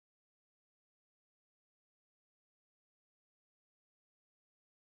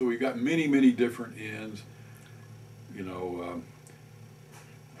we've got many, many different ends, you know,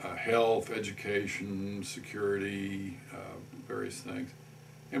 health, education, security, various things,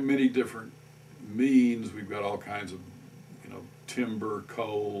 and many different means. We've got all kinds of, you know, timber,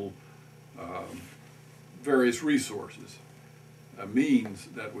 coal, various resources, means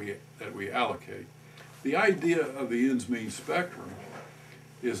that we allocate. The idea of the ends mean spectrum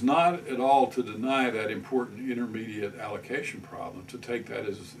is not at all to deny that important intermediate allocation problem, to take that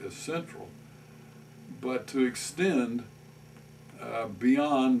as central, but to extend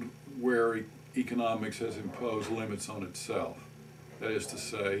beyond where economics has imposed limits on itself. That is to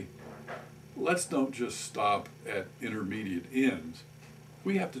say, let's don't just stop at intermediate ends.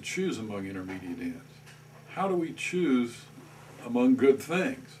 We have to choose among intermediate ends. How do we choose among good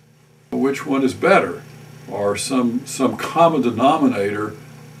things? Which one is better? Or some common denominator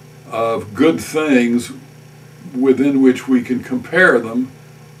of good things within which we can compare them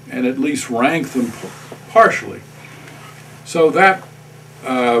and at least rank them partially. So that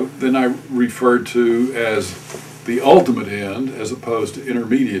then I referred to as the ultimate end as opposed to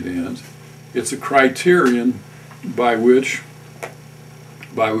intermediate ends. It's a criterion by which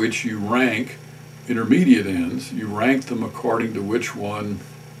you rank intermediate ends. You rank them according to which one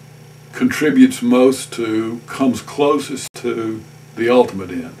contributes most to, comes closest to the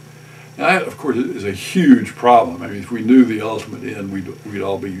ultimate end. Now that, of course, is a huge problem. I mean, if we knew the ultimate end, we'd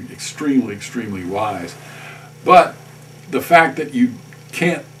all be extremely, extremely wise. But the fact that you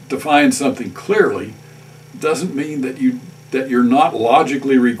can't define something clearly doesn't mean that you're not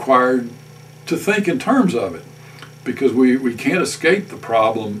logically required to think in terms of it, because we can't escape the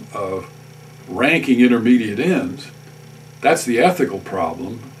problem of ranking intermediate ends. That's the ethical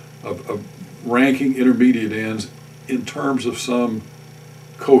problem of ranking intermediate ends in terms of some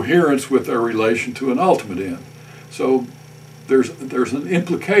coherence with their relation to an ultimate end. So there's an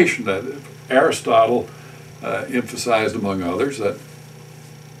implication that Aristotle emphasized, among others, that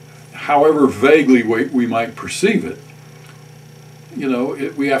however vaguely we might perceive it, you know,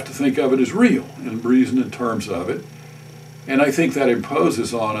 we have to think of it as real and reason in terms of it. And I think that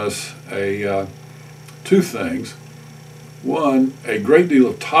imposes on us two things. One, a great deal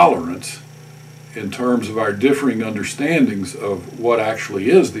of tolerance in terms of our differing understandings of what actually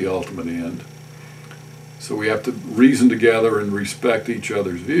is the ultimate end. So we have to reason together and respect each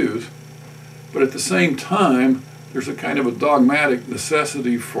other's views. But at the same time, there's a kind of a dogmatic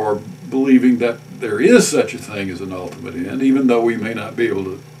necessity for believing that there is such a thing as an ultimate end, even though we may not be able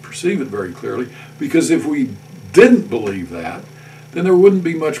to perceive it very clearly. Because if we didn't believe that, then there wouldn't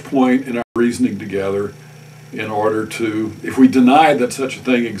be much point in our reasoning together. In order to, if we denied that such a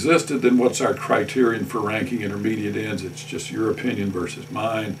thing existed, then what's our criterion for ranking intermediate ends? It's just your opinion versus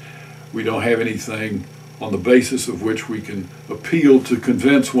mine. We don't have anything on the basis of which we can appeal to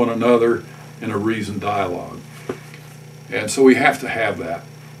convince one another in a reasoned dialogue. And so we have to have that.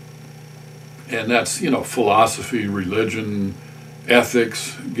 And that's, you know, philosophy, religion,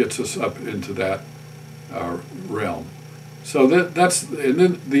 ethics gets us up into that realm. So that's, and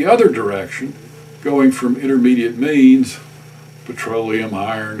then the other direction, going from intermediate means, petroleum,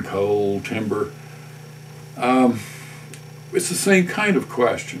 iron, coal, timber, it's the same kind of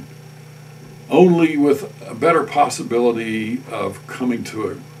question, only with a better possibility of coming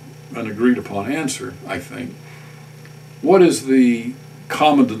to an agreed upon answer, I think. What is the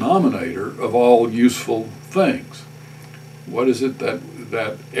common denominator of all useful things? What is it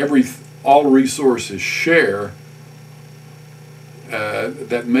that all resources share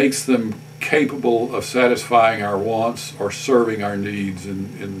that makes them capable of satisfying our wants or serving our needs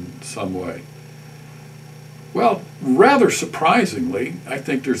in some way? Well, rather surprisingly, I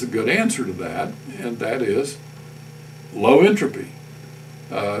think there's a good answer to that, and that is low entropy.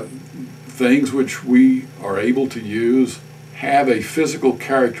 Things which we are able to use have a physical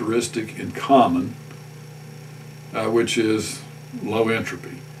characteristic in common, which is low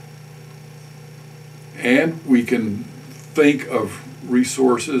entropy. And we can think of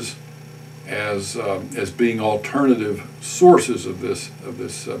resources as being alternative sources of this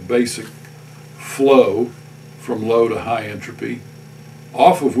basic flow from low to high entropy,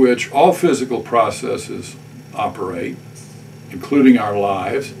 off of which all physical processes operate, including our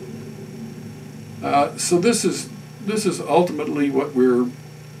lives. So this is ultimately what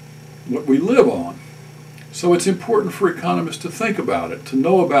we live on. So it's important for economists to think about it, to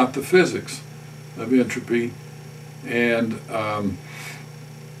know about the physics of entropy, and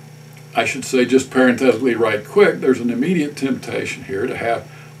I should say, just parenthetically right quick, there's an immediate temptation here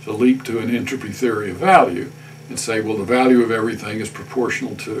to leap to an entropy theory of value and say, well, the value of everything is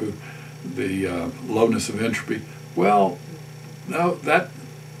proportional to the lowness of entropy. Well, no,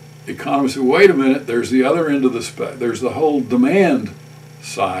 economists say, wait a minute, there's the other end of the there's the whole demand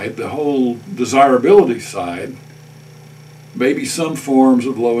side, the whole desirability side. Maybe some forms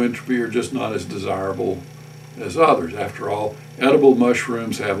of low entropy are just not as desirable as others. After all, edible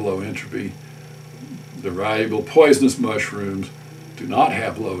mushrooms have low entropy. The valuable poisonous mushrooms do not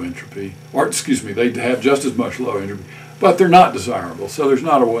have low entropy, or excuse me, they have just as much low entropy, but they're not desirable, so there's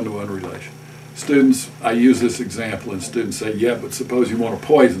not a one-to-one relation. Students, I use this example, and students say, yeah, but suppose you want to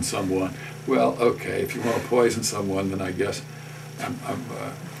poison someone. Well, okay, if you want to poison someone, then I guess I'm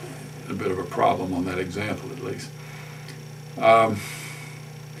a bit of a problem on that example, at least.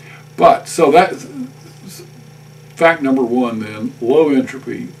 But, so that's fact number one then, low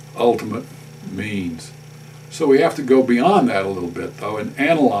entropy ultimate means. So we have to go beyond that a little bit, though, and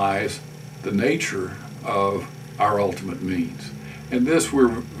analyze the nature of our ultimate means. And this we're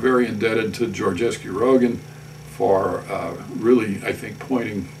very indebted to Georgescu-Roegen for really, I think,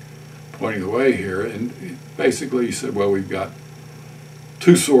 pointing the way here. And basically he said, well, we've got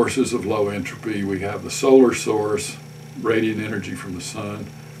two sources of low entropy. We have the solar source, radiant energy from the sun.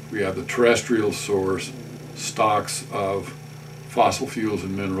 We have the terrestrial source, stocks of fossil fuels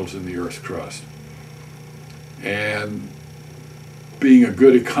and minerals in the Earth's crust. And being a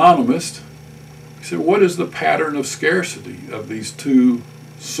good economist, he said, what is the pattern of scarcity of these two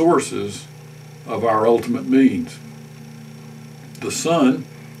sources of our ultimate means? The sun,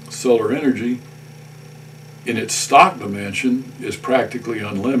 solar energy, in its stock dimension is practically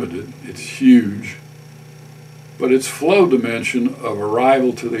unlimited. It's huge. But its flow dimension of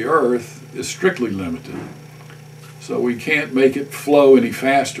arrival to the Earth is strictly limited. So we can't make it flow any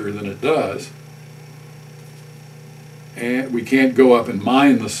faster than it does. And we can't go up and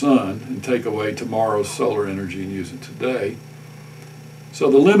mine the sun and take away tomorrow's solar energy and use it today. So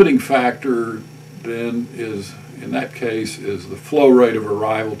the limiting factor then is, in that case, is the flow rate of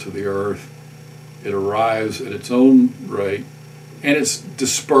arrival to the Earth. It arrives at its own rate, and it's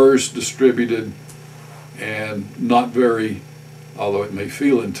dispersed, distributed, and not very, although it may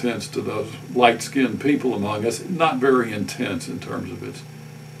feel intense to those light-skinned people among us, not very intense in terms of its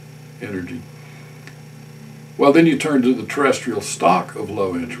energy. Well, then you turn to the terrestrial stock of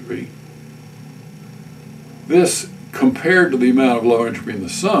low entropy. This, compared to the amount of low entropy in the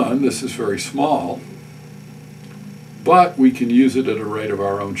sun, this is very small, but we can use it at a rate of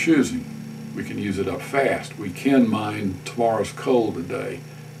our own choosing. We can use it up fast. We can mine tomorrow's coal today,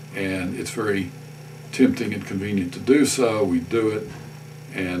 and it's very tempting and convenient to do so. We do it,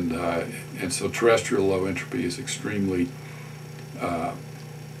 and so terrestrial low entropy is extremely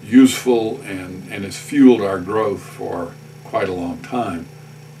useful and has fueled our growth for quite a long time.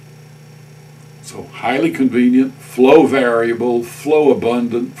 So highly convenient, flow variable, flow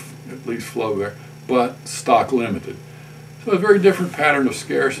abundant, at least flow variable, but stock limited. So a very different pattern of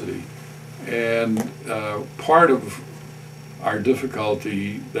scarcity. And part of our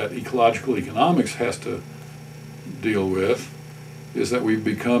difficulty that ecological economics has to deal with is that we've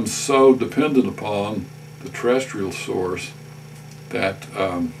become so dependent upon the terrestrial source that,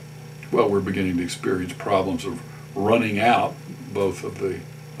 well, we're beginning to experience problems of running out both of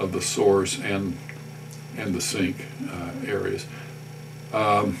the source and the sink areas.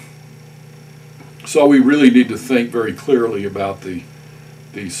 So we really need to think very clearly about the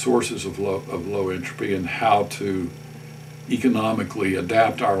sources of low entropy and how to economically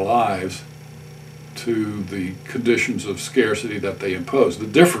adapt our lives to the conditions of scarcity that they impose, the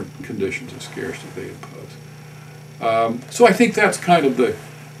different conditions of scarcity they impose. So I think that's kind of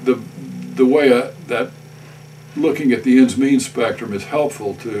the way that looking at the ends-mean spectrum is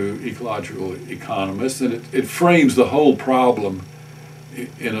helpful to ecological economists, and it frames the whole problem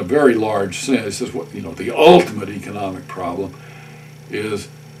in a very large sense. It says, what, the ultimate economic problem is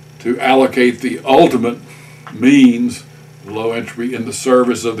to allocate the ultimate means of low entropy in the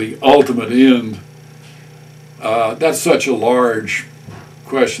service of the ultimate end. That's such a large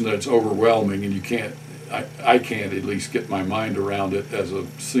question that it's overwhelming, and you can't, I can't at least get my mind around it as a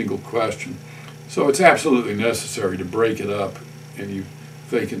single question. So it's absolutely necessary to break it up, and you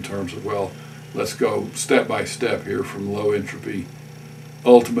think in terms of, well, let's go step by step here from low entropy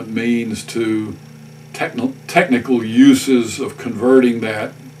ultimate means to technical uses of converting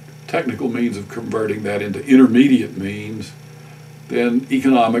that, technical means of converting that into intermediate means, then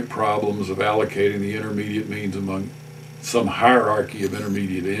economic problems of allocating the intermediate means among some hierarchy of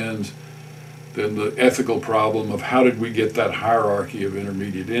intermediate ends, then the ethical problem of how did we get that hierarchy of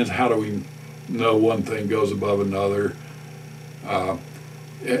intermediate ends, how do we know one thing goes above another,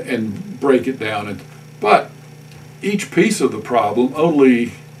 and break it down. But each piece of the problem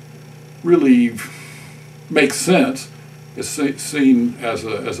only really makes sense is seen as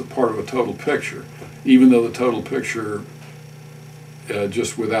a part of a total picture, even though the total picture,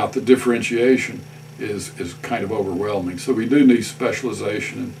 just without the differentiation, is kind of overwhelming. So we do need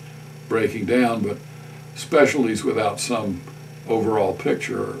specialization and breaking down, but specialties without some overall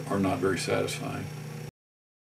picture are not very satisfying.